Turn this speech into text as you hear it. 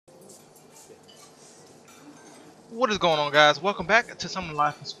What is going on, guys? Welcome back to Some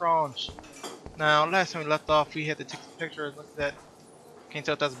Life in Strange. Now, last time we left off, we had to take some pictures. Look at that. Can't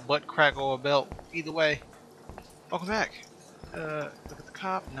tell if that's a butt crack or a belt. Either way, welcome back. Look at the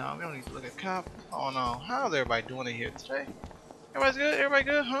cop. No, we don't need to look at the cop. Oh no, how's everybody doing it here today? Everybody's good? Everybody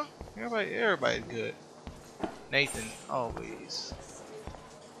good, huh? Everybody's good. Nathan, always.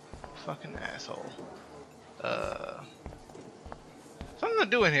 Fucking asshole. Something to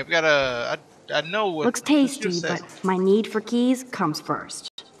do in here. We gotta. I know what. Looks tasty, but my need for keys comes first.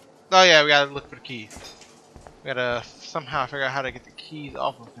 Oh yeah, we gotta look for the keys. We gotta somehow figure out how to get the keys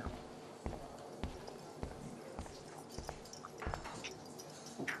off of him.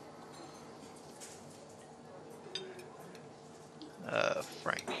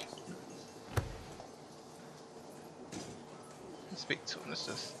 Frank. Let's speak to him. Let's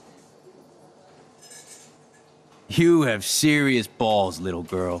just. You have serious balls, little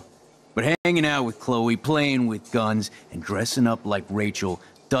girl. But hanging out with Chloe, playing with guns, and dressing up like Rachel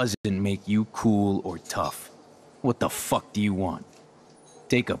doesn't make you cool or tough. What the fuck do you want?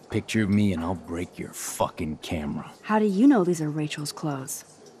 Take a picture of me and I'll break your fucking camera. How do you know these are Rachel's clothes?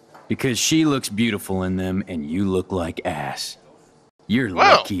 Because she looks beautiful in them and you look like ass. You're Whoa.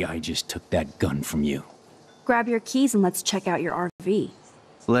 lucky I just took that gun from you. Grab your keys and let's check out your RV.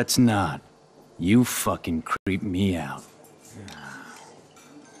 Let's not. You fucking creep me out.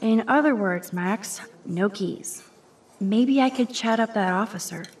 In other words, Max, no keys. Maybe I could chat up that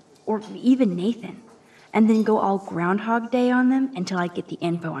officer, or even Nathan, and then go all Groundhog Day on them until I get the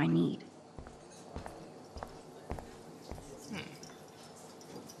info I need.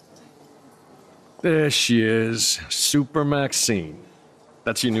 There she is, Super Maxine.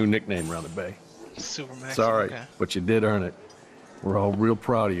 That's your new nickname around the bay. Super Max. Sorry, Okay. but you did earn it. We're all real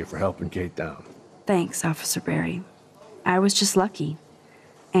proud of you for helping Kate down. Thanks, Officer Barry. I was just lucky.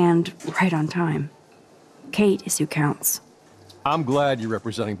 And right on time. Kate is who counts. I'm glad you're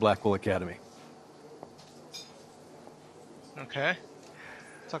representing Blackwell Academy. Okay.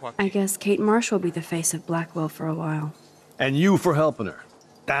 Talk about. I guess Kate Marsh will be the face of Blackwell for a while. And you for helping her.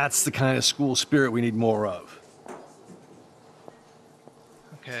 That's the kind of school spirit we need more of.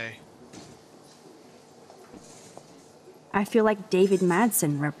 Okay. I feel like David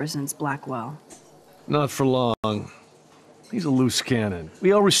Madsen represents Blackwell. Not for long. He's a loose cannon.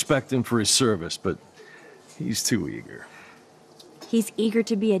 We all respect him for his service, but he's too eager. He's eager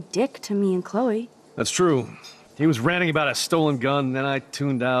to be a dick to me and Chloe. That's true. He was ranting about a stolen gun, and then I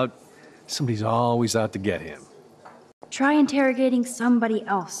tuned out. Somebody's always out to get him. Try interrogating somebody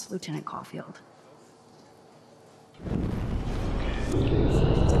else, Lieutenant Caulfield.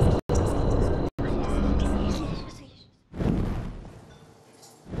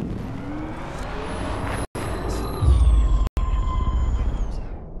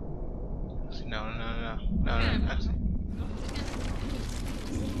 No.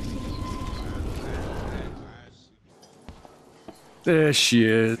 There she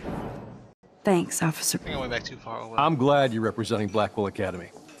is. Thanks, Officer. I think I went back too far away. I'm glad you're representing Blackwell Academy.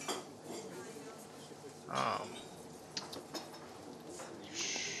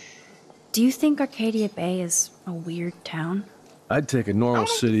 Do you think Arcadia Bay is a weird town? I'd take a normal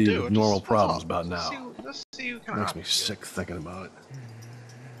city with normal problems about Let's now. see what kind Makes of me sick thinking about it.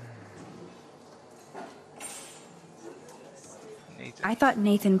 Nathan. I thought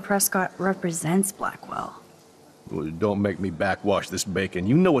Nathan Prescott represents Blackwell. Well, don't make me backwash this bacon.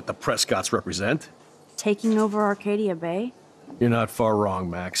 You know what the Prescotts represent. Taking over Arcadia Bay? You're not far wrong,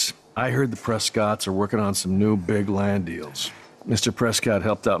 Max. I heard the Prescotts are working on some new big land deals. Mr. Prescott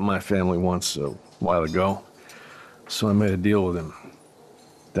helped out my family once a while ago, so I made a deal with him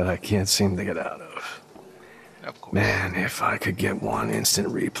that I can't seem to get out of. Of course. Man, if I could get one instant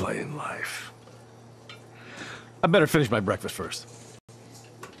replay in life. I better finish my breakfast first.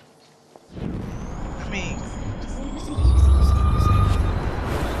 I mean.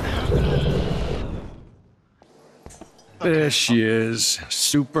 There she is,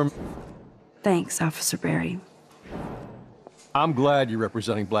 Super. Thanks, Officer Barry. I'm glad you're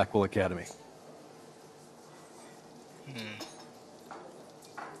representing Blackwell Academy.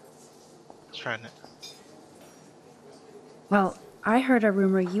 Let's try it. Well, I heard a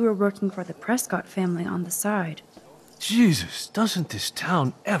rumor you were working for the Prescott family on the side. Jesus, doesn't this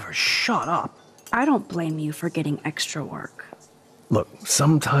town ever shut up? I don't blame you for getting extra work. Look,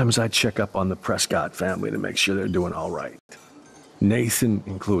 sometimes I check up on the Prescott family to make sure they're doing all right. Nathan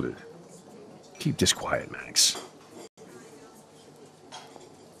included. Keep this quiet, Max.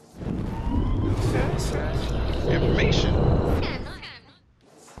 Information.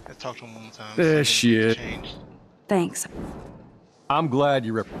 Let's talk to him one more time. There See she if is. anything changed. Thanks. I'm glad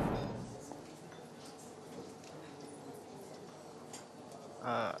you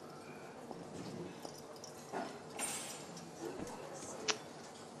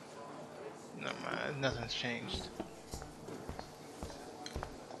has changed.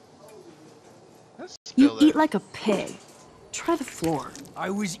 Let's You spill eat it. like a pig. Try the floor. I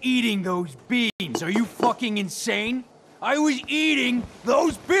was eating those beans. Are you fucking insane? I was eating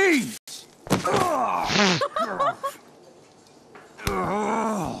those beans!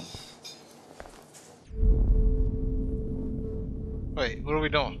 Wait, what are we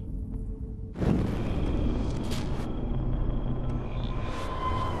doing?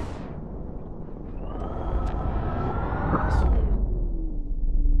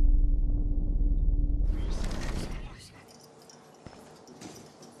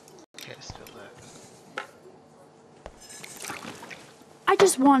 Okay, spill that. I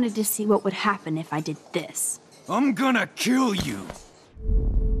just wanted to see what would happen if I did this. I'm gonna kill you!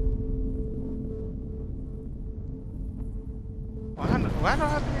 Why do I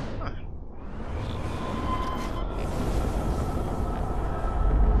have to get fun?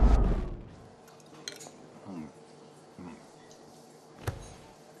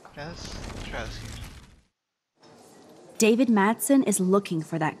 Let's try this again. David Madsen is looking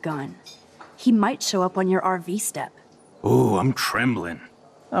for that gun. He might show up on your RV step. Ooh, I'm trembling.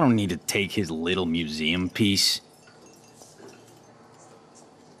 I don't need to take his little museum piece.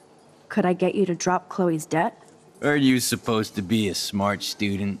 Could I get you to drop Chloe's debt? Are you supposed to be a smart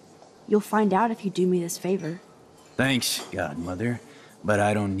student? You'll find out if you do me this favor. Thanks, Godmother, but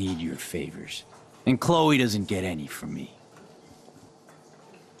I don't need your favors. And Chloe doesn't get any from me.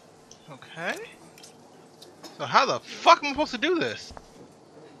 Okay. So how the fuck am I supposed to do this?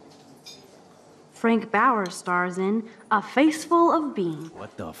 Frank Bowers stars in A Face Full of Beans.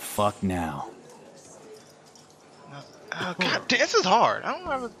 What the fuck now? God damn, this is hard. I don't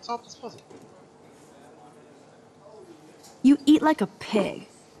know how to solve this puzzle. You eat like a pig.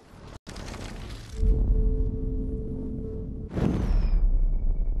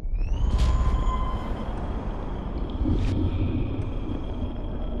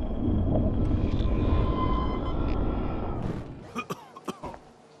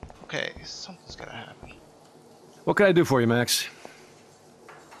 Okay, something's gotta happen. What can I do for you, Max?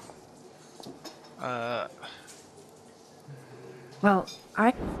 Well,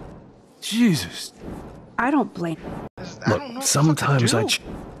 Jesus. I don't blame. I don't know Look, what the fuck to sometimes I... do.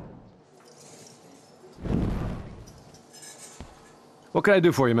 What can I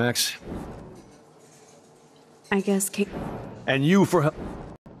do for you, Max? I guess Kate. And you for help.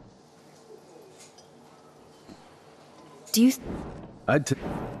 Do you? I'd t...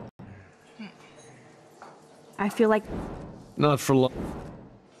 I feel like Not for long.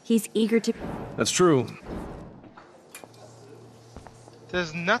 he's eager to. That's true.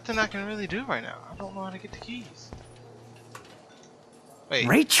 There's nothing I can really do right now. I don't know how to get the keys. Wait.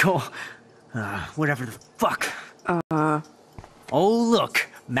 Rachel? Whatever the fuck. Oh, look.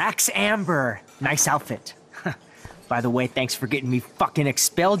 Max Amber. Nice outfit. By the way, thanks for getting me fucking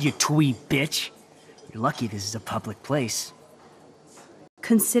expelled, you twee bitch. You're lucky this is a public place.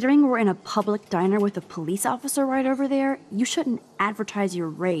 Considering we're in a public diner with a police officer right over there, you shouldn't advertise your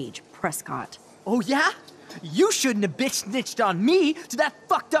rage, Prescott. Oh, yeah? You shouldn't have bitch snitched on me to that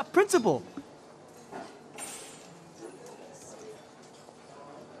fucked up principal.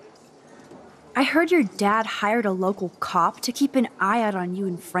 I heard your dad hired a local cop to keep an eye out on you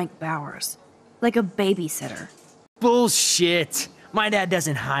and Frank Bowers. Like a babysitter. Bullshit. My dad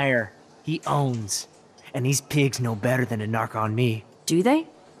doesn't hire. He owns. And these pigs know better than to narc on me. Do they?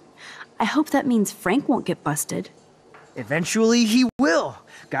 I hope that means Frank won't get busted. Eventually, he will.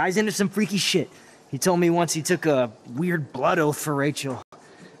 Guy's into some freaky shit. He told me once he took a weird blood oath for Rachel.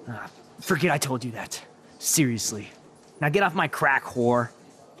 Forget I told you that. Seriously. Now get off my crack, whore.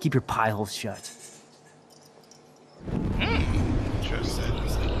 Keep your pie holes shut. Interesting.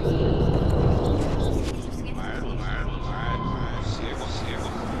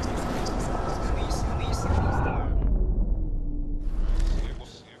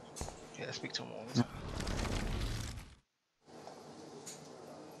 Yeah, speak to him one more time.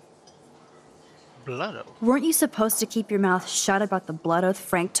 Blood oath. Weren't you supposed to keep your mouth shut about the blood oath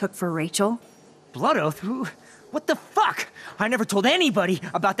Frank took for Rachel? Blood oath? Who? What the fuck? I never told anybody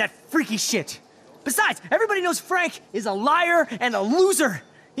about that freaky shit. Besides, everybody knows Frank is a liar and a loser.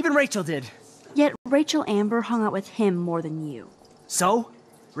 Even Rachel did. Yet Rachel Amber hung out with him more than you. So,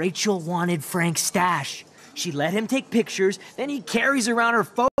 Rachel wanted Frank's stash. She let him take pictures, then he carries around her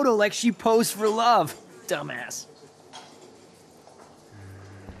photo like she posed for love. Dumbass.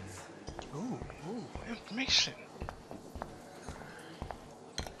 Ooh, information.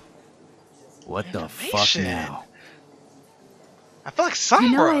 What the fuck Information. now? I feel like You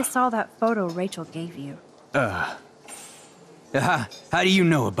know I Sombra. saw that photo Rachel gave you. How do you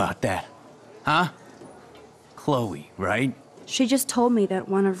know about that? Huh? Chloe, right? She just told me that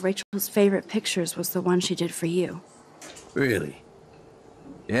one of Rachel's favorite pictures was the one she did for you. Really?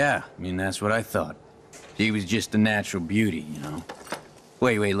 Yeah, I mean, that's what I thought. She was just a natural beauty, you know?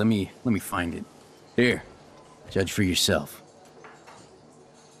 Wait, let me find it. Here, judge for yourself.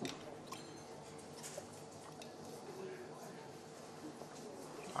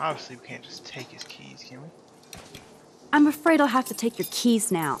 Obviously, we can't just take his keys, can we? I'm afraid I'll have to take your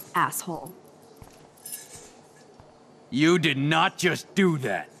keys now, asshole. You did not just do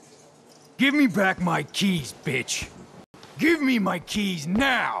that. Give me back my keys, bitch. Give me my keys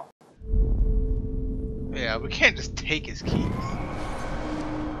now! Yeah, we can't just take his keys.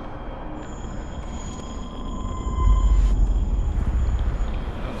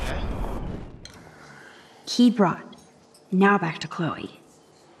 Okay. Key brought. Now back to Chloe.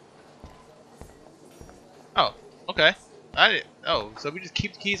 Oh, okay. Oh, so we just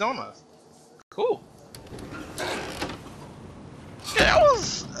keep the keys on us. Cool. Yeah, that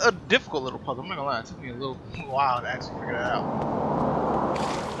was a difficult little puzzle. I'm not gonna lie, it took me a little while to actually figure that out.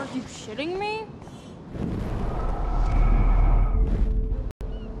 Are you shitting me?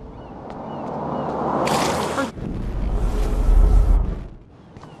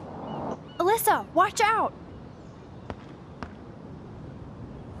 Alyssa, watch out!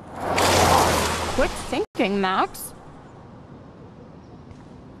 Quick thinking, Max.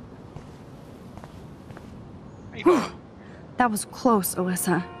 How you doing? That was close,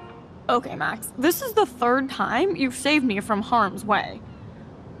 Alyssa. Okay, Max. This is the third time you've saved me from harm's way.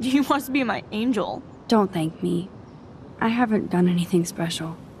 You must be my angel. Don't thank me. I haven't done anything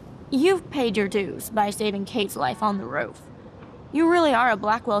special. You've paid your dues by saving Kate's life on the roof. You really are a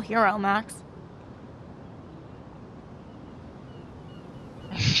Blackwell hero, Max.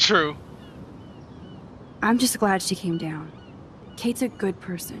 True. I'm just glad she came down. Kate's a good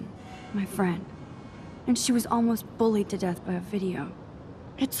person, my friend. And she was almost bullied to death by a video.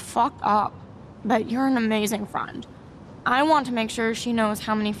 It's fucked up, but you're an amazing friend. I want to make sure she knows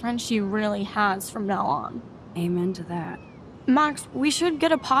how many friends she really has from now on. Amen to that. Max, we should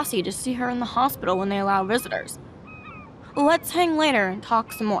get a posse to see her in the hospital when they allow visitors. Let's hang later and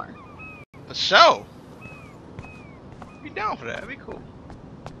talk some more. The show. Be down for that. That'd be cool.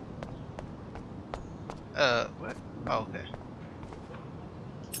 What? Oh, okay.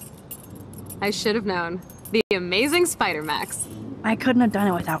 I should have known. The amazing Spider-Max. I couldn't have done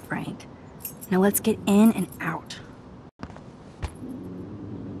it without Frank. Now let's get in and out.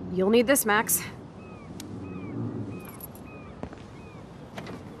 You'll need this, Max.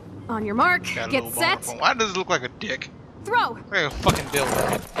 On your mark, Got a get little boner set, phone. Why does it look like a dick? throw! Like a fucking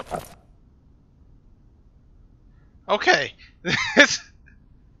dildo. Okay.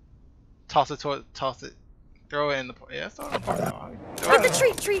 Toss it. Throw it in the. Yeah, throw it in the park. Get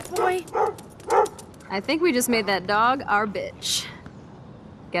the treat, boy! I think we just made that dog our bitch.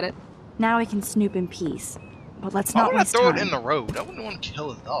 Get it? Now we can snoop in peace. But let's Why not would I waste throw time. it in the road? I wouldn't want to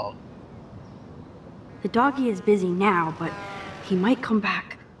kill his dog. The doggy is busy now, but he might come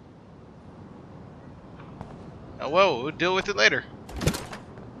back. Oh, well, we'll deal with it later.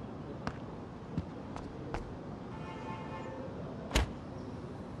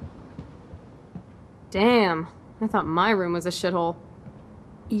 Damn, I thought my room was a shithole.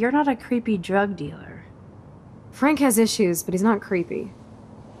 You're not a creepy drug dealer. Frank has issues, but he's not creepy.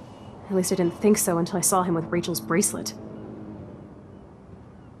 At least I didn't think so until I saw him with Rachel's bracelet.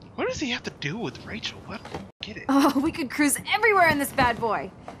 What does he have to do with Rachel? What? I don't get it. Oh, we could cruise everywhere in this bad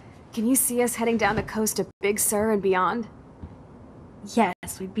boy. Can you see us heading down the coast of Big Sur and beyond? Yes,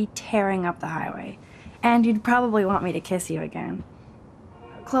 we'd be tearing up the highway. And you'd probably want me to kiss you again.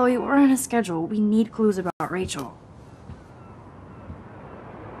 Chloe, we're on a schedule. We need clues about Rachel.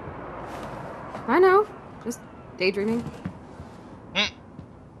 I know. Just daydreaming.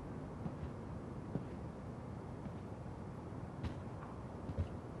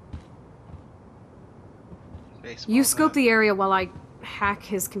 Baseball You scope bat. the area while I hack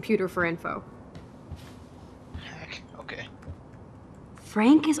his computer for info. Heck, okay.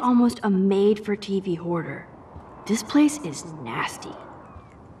 Frank is almost a made-for-TV hoarder. This place is nasty.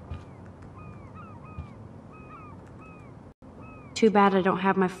 Too bad I don't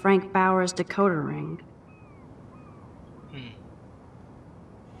have my Frank Bowers decoder ring.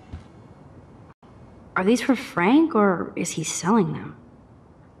 Are these for Frank, or is he selling them?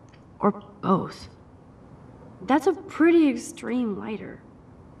 Or both? That's a pretty extreme lighter.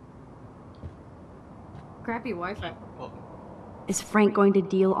 Crappy Wi-Fi. Well, Is Frank going to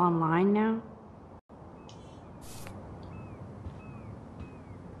deal online now?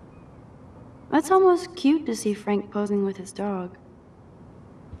 That's almost cute to see Frank posing with his dog.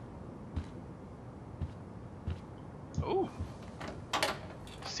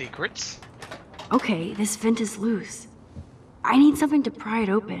 Secrets. Okay, this vent is loose. I need something to pry it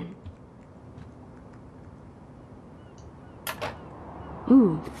open.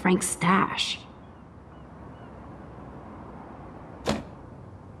 Ooh, Frank's stash.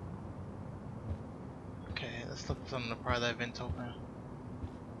 Okay, let's look for something to pry that vent open.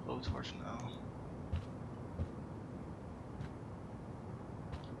 Blowtorch now.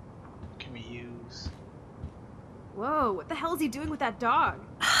 Can we use? Whoa, what the hell is he doing with that dog?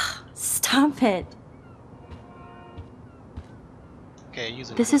 Stop it. Okay,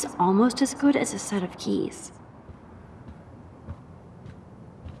 use it. This is almost as good as a set of keys.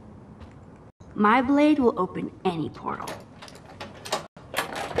 My blade will open any portal.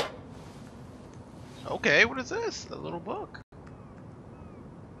 Okay, what is this? A little book.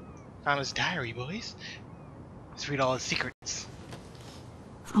 Found his diary, boys. Let's read all his secrets.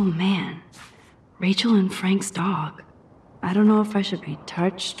 Oh man, Rachel and Frank's dog. I don't know if I should be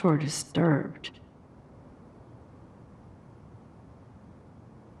touched or disturbed.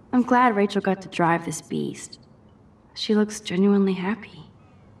 I'm glad Rachel got to drive this beast. She looks genuinely happy.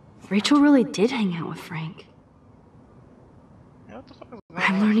 Rachel really did hang out with Frank. Yeah, what the fuck is going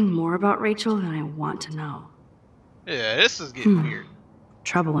I'm on? learning more about Rachel than I want to know. Yeah, this is getting weird.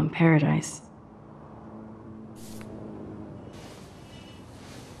 Trouble in paradise.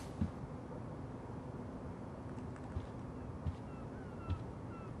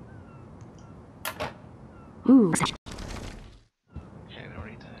 Ooh. Okay, we don't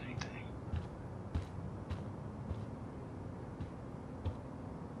need that anything.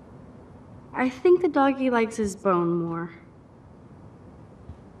 I think the doggy likes his bone more.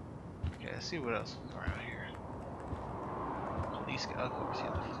 Okay, let's see what else is around here. Police. Of course,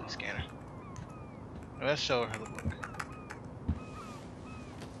 yeah, the police scanner. Let's show her the book.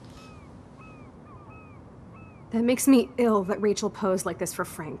 That makes me ill that Rachel posed like this for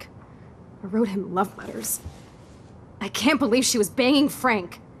Frank. I wrote him love letters. I can't believe she was banging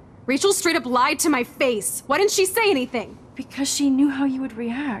Frank. Rachel straight up lied to my face. Why didn't she say anything? Because she knew how you would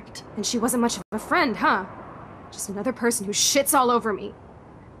react. And she wasn't much of a friend, huh? Just another person who shits all over me.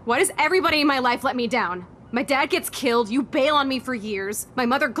 Why does everybody in my life let me down? My dad gets killed, you bail on me for years. My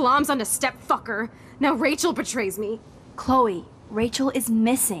mother gloms onto stepfucker. Now Rachel betrays me. Chloe, Rachel is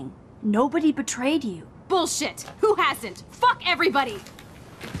missing. Nobody betrayed you. Bullshit! Who hasn't? Fuck everybody!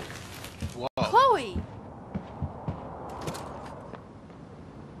 Whoa. Chloe!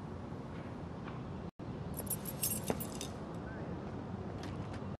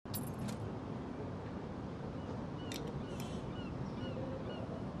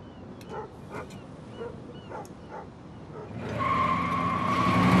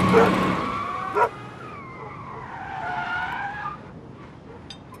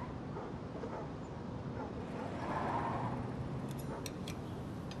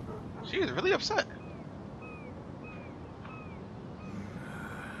 She is really upset.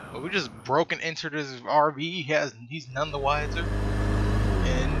 But we just broke and entered his RV. He's none the wiser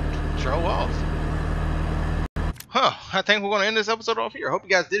and drove off. Huh. I think we're going to end this episode off here. I hope you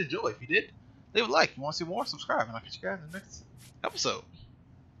guys did enjoy. If you did, leave a like. If you want to see more, subscribe. And I'll catch you guys in the next episode.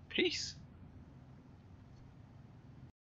 Peace.